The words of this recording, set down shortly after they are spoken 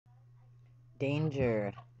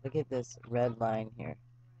Danger. Look at this red line here.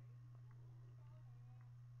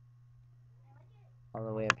 All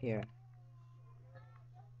the way up here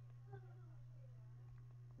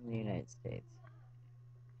in the United States.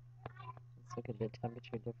 Let's look at the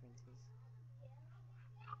temperature differences.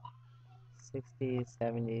 60s,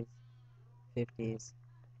 70s, 50s.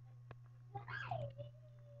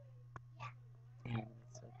 And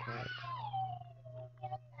let's look at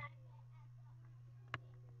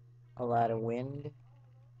a lot of wind.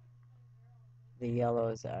 The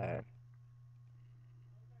yellows are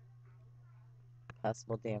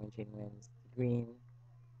possible damaging winds. The green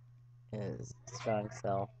is strong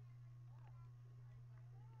cell.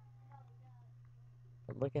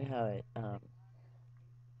 But look at how it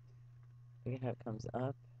comes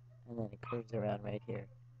up and then it curves around right here.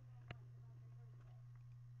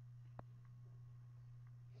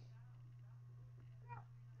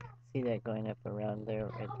 See that going up around there,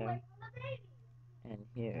 right there? And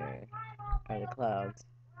here are the clouds.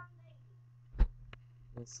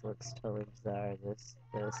 This looks totally bizarre. This.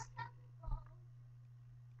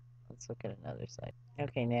 Let's look at another site.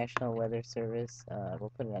 Okay, National Weather Service.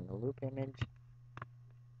 We'll put it on the loop image.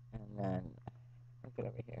 And then look it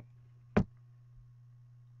over here.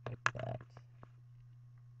 Like that.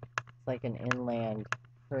 It's like an inland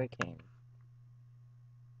hurricane.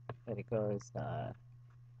 But it goes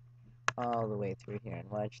all the way through here. And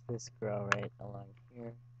watch this grow right along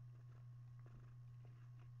here.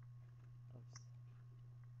 Oops.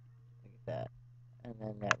 Look at that. And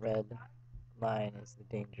then that red line is the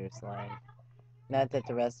dangerous line. Not that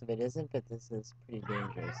the rest of it isn't, but this is pretty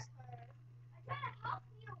dangerous.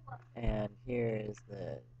 And here is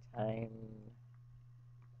the time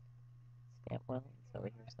stamp. Well, it's over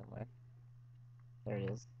here somewhere. There it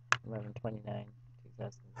is, 11/29/2016.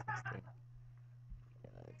 Let's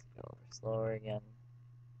go over slower again.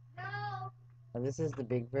 Now this is the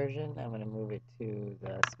big version. I'm going to move it to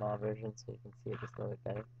the small version so you can see it just a little bit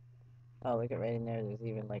better. Oh, look at right in there. There's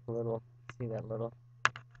even like little, see that little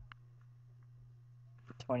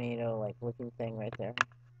tornado like looking thing right there.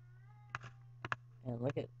 And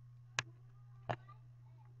look at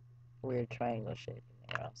weird triangle shape in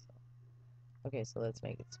there also. Okay, so let's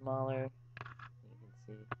make it smaller. You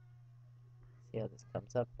can see how this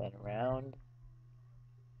comes up and around.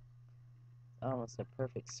 It's almost a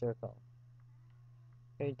perfect circle.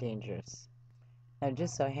 Very dangerous. Now it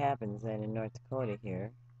just so happens that in North Dakota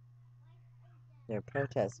here, they're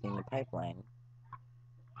protesting the pipeline.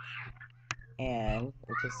 And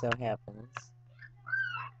it just so happens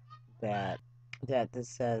that this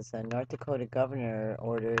says North Dakota governor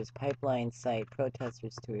orders pipeline site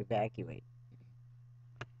protesters to evacuate.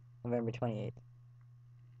 November 28th.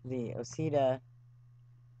 The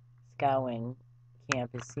Osita-Skowin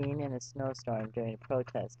camp is seen in a snowstorm during a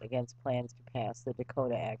protest against plans to pass the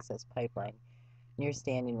Dakota Access Pipeline near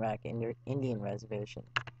Standing Rock Indian Reservation,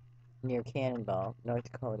 near Cannonball, North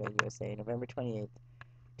Dakota, USA, November 28th,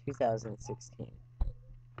 2016.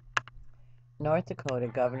 North Dakota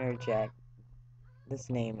Governor Jack, this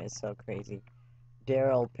name is so crazy,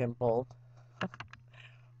 Darrell Pimple,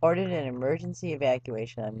 ordered an emergency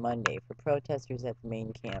evacuation on Monday for protesters at the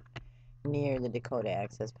main camp near the Dakota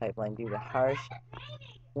Access Pipeline due to harsh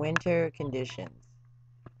winter conditions,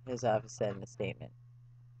 his office said in a statement.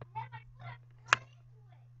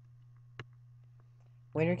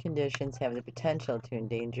 Winter conditions have the potential to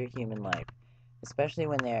endanger human life, especially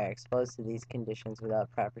when they are exposed to these conditions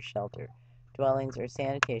without proper shelter, dwellings, or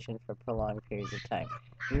sanitation for prolonged periods of time.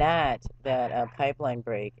 Not that a pipeline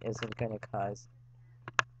break isn't going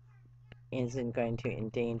to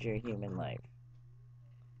endanger human life.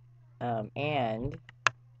 And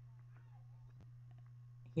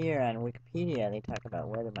here on Wikipedia, they talk about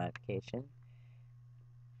weather modification.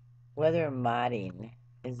 Weather modding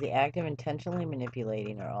is the act of intentionally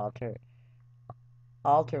manipulating or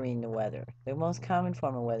altering the weather. The most common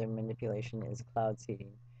form of weather manipulation is cloud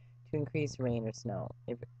seeding to increase rain or snow.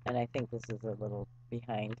 And I think this is a little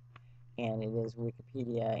behind, and it is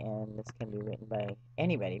Wikipedia, and this can be written by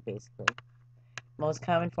anybody, basically. Most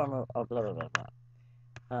common form of blah, blah, blah, blah.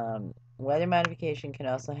 Weather modification can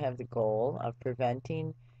also have the goal of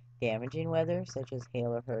preventing damaging weather, such as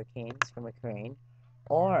hail or hurricanes, from occurring,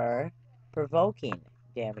 or provoking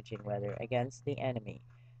damaging weather against the enemy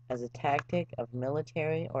as a tactic of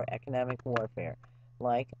military or economic warfare,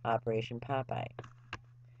 like Operation Popeye.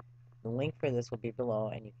 The link for this will be below,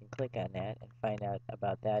 and you can click on that and find out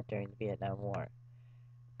about that during the Vietnam War.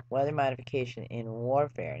 Weather modification in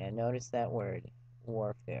warfare, now notice that word,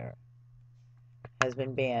 warfare, has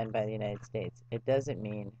been banned by the United States. It doesn't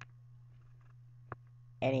mean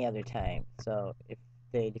any other time. So if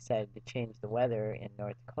they decided to change the weather in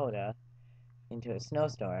North Dakota into a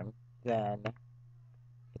snowstorm, then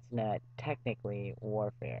it's not technically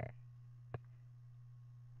warfare.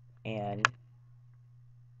 And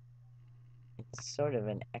it's sort of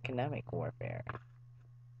an economic warfare.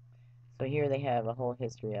 So here they have a whole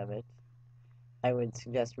history of it. I would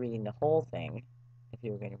suggest reading the whole thing if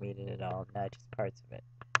you were going to read it at all, not just parts of it.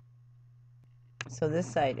 So this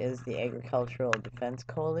site is the Agricultural Defense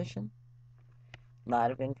Coalition. A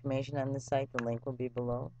lot of information on this site. The link will be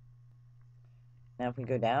below. Now if we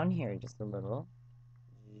go down here just a little,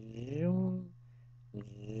 zoom,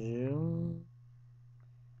 zoom.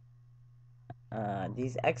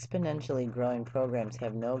 These exponentially growing programs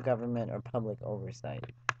have no government or public oversight.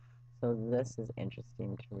 So this is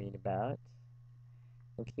interesting to read about.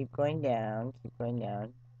 We'll keep going down, keep going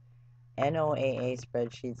down. NOAA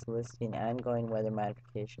spreadsheets listing ongoing weather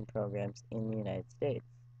modification programs in the United States.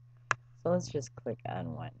 So let's just click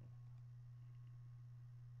on one.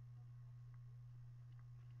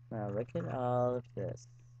 Now look at all of this.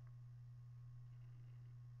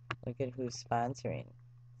 Look at who's sponsoring.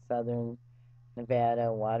 Southern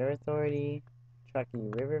Nevada Water Authority, Truckee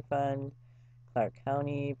River Fund, Clark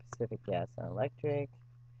County, Pacific Gas and Electric,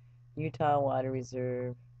 Utah Water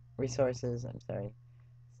Resources,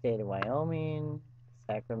 State of Wyoming,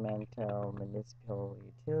 Sacramento Municipal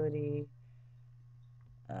Utility,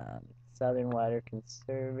 Southern Water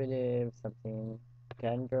Conservative,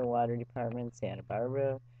 Denver Water Department, Santa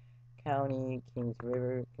Barbara County, Kings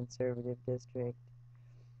River Conservative District.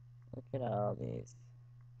 Look at all these.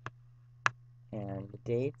 And the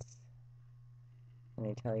dates. And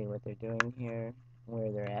they tell you what they're doing here,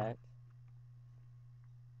 where they're at.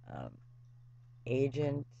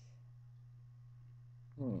 Agent.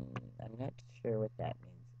 I'm not sure what that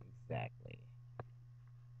means exactly.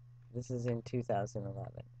 This is in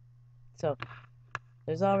 2011. So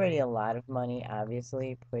there's already a lot of money,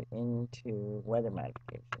 obviously, put into weather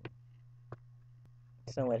modification.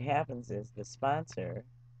 So what happens is the sponsor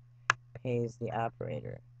pays the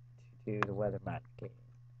operator to do the weather modification.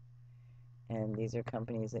 And these are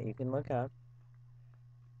companies that you can look up.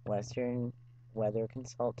 Western Weather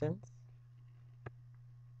Consultants,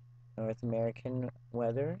 North American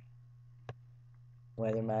Weather,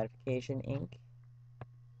 Weather Modification Inc.,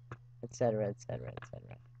 etc., etc.,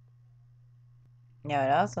 etc. Now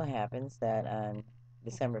it also happens that on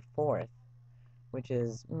December 4th, which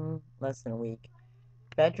is less than a week,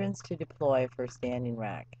 Veterans to Deploy for Standing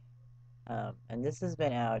Rock. And this has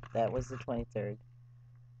been out, that was the 23rd.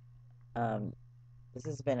 This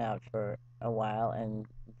has been out for a while, and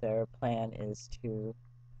their plan is to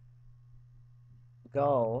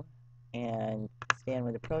go and stand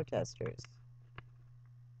with the protesters.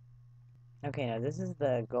 Okay, now this is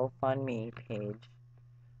the GoFundMe page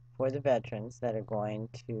for the veterans that are going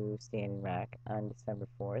to Standing Rock on December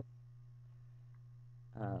 4th.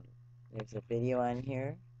 There's a video on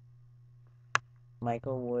here.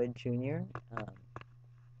 Michael Wood Jr.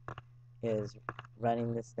 Is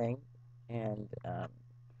running this thing, and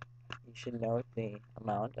you should note the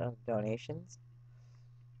amount of donations.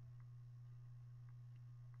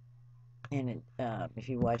 And if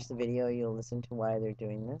you watch the video, you'll listen to why they're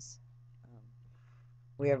doing this.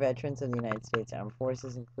 We are veterans of the United States Armed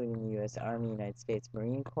Forces, including the U.S. Army, United States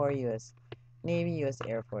Marine Corps, U.S. Navy, U.S.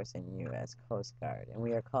 Air Force, and U.S. Coast Guard. And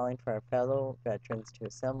we are calling for our fellow veterans to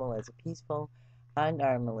assemble as a peaceful,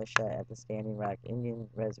 unarmed militia at the Standing Rock Indian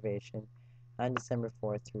Reservation on December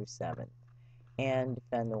 4th through 7th, and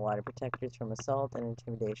defend the water protectors from assault and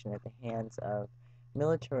intimidation at the hands of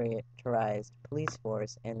militarized police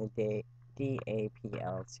force and the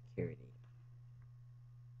DAPL security.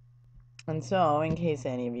 And so, in case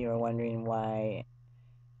any of you are wondering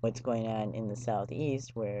what's going on in the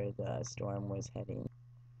southeast, where the storm was heading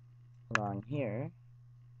along here,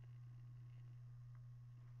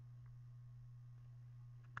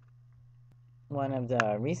 one of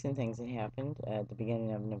the recent things that happened at the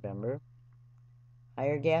beginning of November,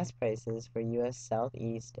 higher gas prices for U.S.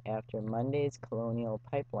 Southeast after Monday's Colonial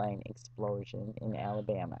Pipeline explosion in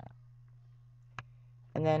Alabama.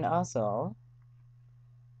 And then also,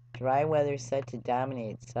 dry weather set to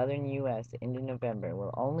dominate southern U.S. into November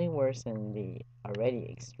will only worsen the already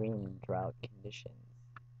extreme drought conditions.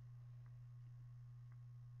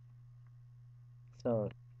 So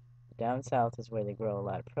down south is where they grow a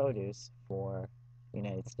lot of produce for the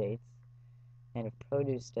United States. And if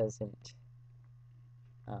produce doesn't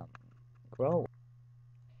grow.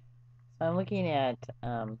 So I'm looking at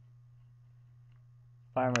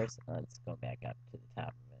farmers. Let's go back up to the top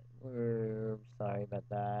of it. We're sorry about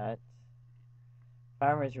that.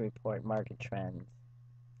 Farmers report market trends.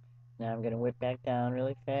 Now I'm going to whip back down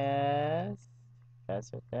really fast.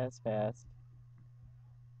 Faster, fast, fast.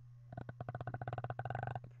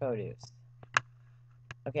 Produce.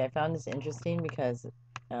 Okay, I found this interesting because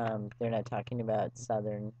they're not talking about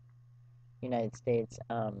southern United States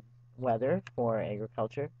weather for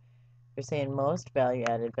agriculture. They're saying most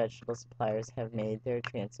value-added vegetable suppliers have made their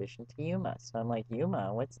transition to Yuma. So I'm like,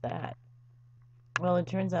 Yuma, what's that? Well, it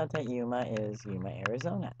turns out that Yuma is Yuma,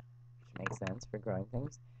 Arizona, which makes sense for growing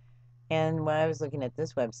things. And when I was looking at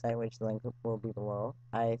this website, which the link will be below,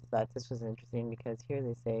 I thought this was interesting because here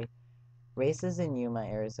they say races in Yuma,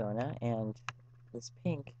 Arizona, and this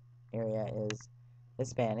pink area is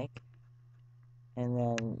Hispanic, and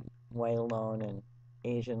then white alone and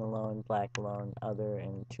Asian alone, black alone, other,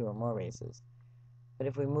 and 2 or more races. But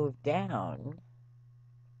if we move down,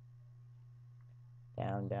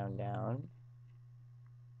 down, down, down,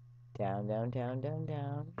 down, down, down, down,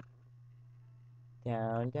 down,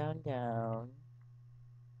 down, down, down,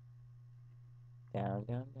 down,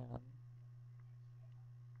 down, down.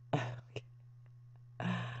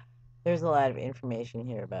 There's a lot of information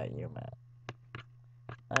here about Yuma.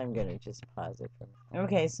 I'm going to just pause it for a minute.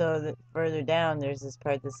 Okay, so further down, there's this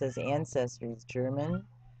part that says ancestries: German,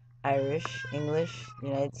 Irish, English,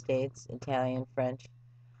 United States, Italian, French.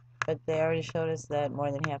 But they already showed us that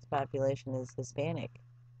more than half the population is Hispanic.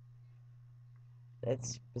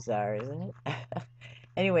 That's bizarre, isn't it?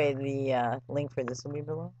 Anyway, the link for this will be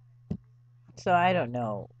below. So I don't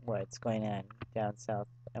know what's going on down south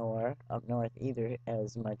or up north either,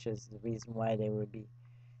 as much as the reason why they would be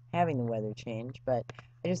having the weather change, but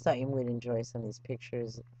I just thought you would enjoy some of these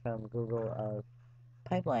pictures from Google of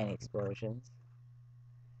pipeline explosions.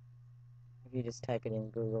 If you just type it in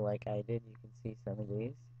Google like I did, you can see some of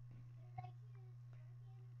these.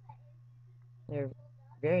 They're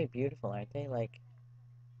very beautiful, aren't they? Like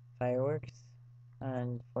fireworks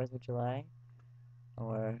on 4th of July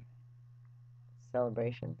or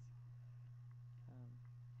celebrations.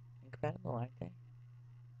 Incredible, aren't they?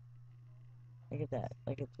 Look at that.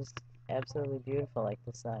 Like, it's just absolutely beautiful, like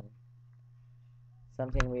the sun.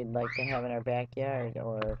 Something we'd like to have in our backyard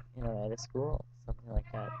or, you know, at a school, something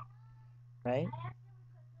like that. Right?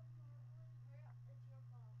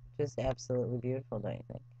 Just absolutely beautiful, don't you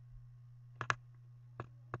think?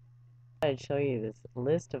 I'd show you this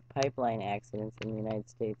list of pipeline accidents in the United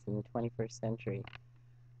States in the 21st century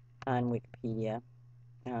on Wikipedia.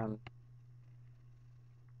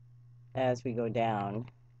 As we go down,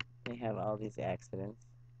 they have all these accidents.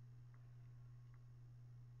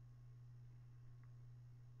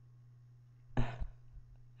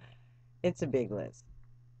 It's a big list.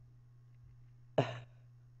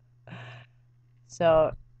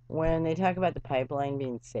 So when they talk about the pipeline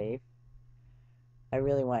being safe, I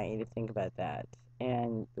really want you to think about that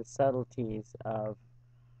and the subtleties of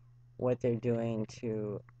what they're doing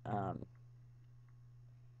to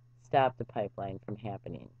stop the pipeline from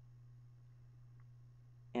happening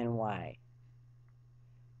and why.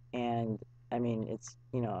 And I mean, it's,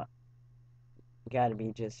 you know, got to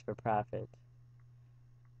be just for profit.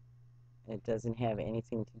 It doesn't have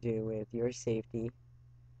anything to do with your safety,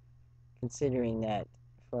 considering that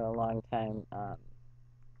for a long time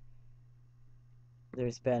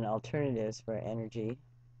there's been alternatives for energy.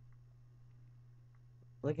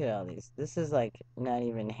 Look at all these. This is like not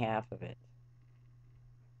even half of it.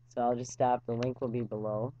 So I'll just stop. The link will be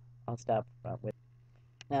below. I'll stop with.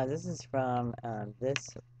 Now this is from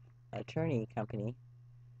this attorney company,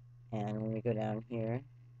 and when we go down here,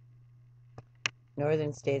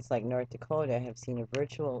 northern states like North Dakota have seen a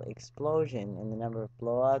virtual explosion in the number of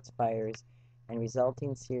blowouts, fires, and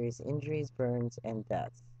resulting serious injuries, burns, and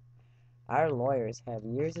deaths. Our lawyers have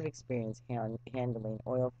years of experience handling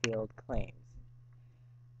oil field claims.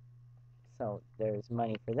 So there's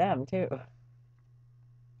money for them too.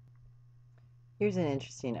 Here's an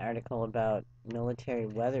interesting article about military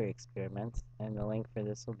weather experiments, and the link for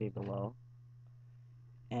this will be below.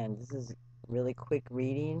 And this is really quick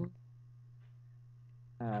reading.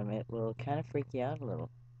 It will kind of freak you out a little.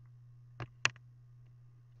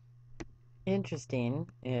 Interesting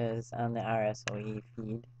is on the RSOE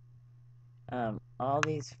feed, all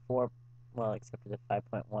these well, except for the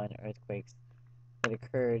 5.1 earthquakes that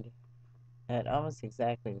occurred at almost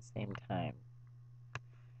exactly the same time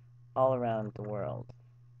all around the world.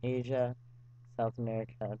 Asia, South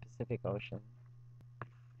America, Pacific Ocean.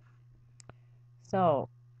 So,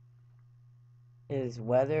 is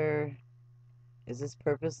this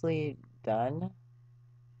purposely done,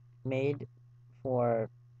 made for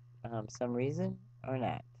some reason or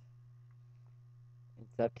not?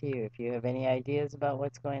 It's up to you. If you have any ideas about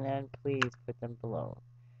what's going on, please put them below.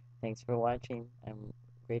 Thanks for watching. I'm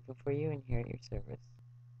Grateful for you and here at your service.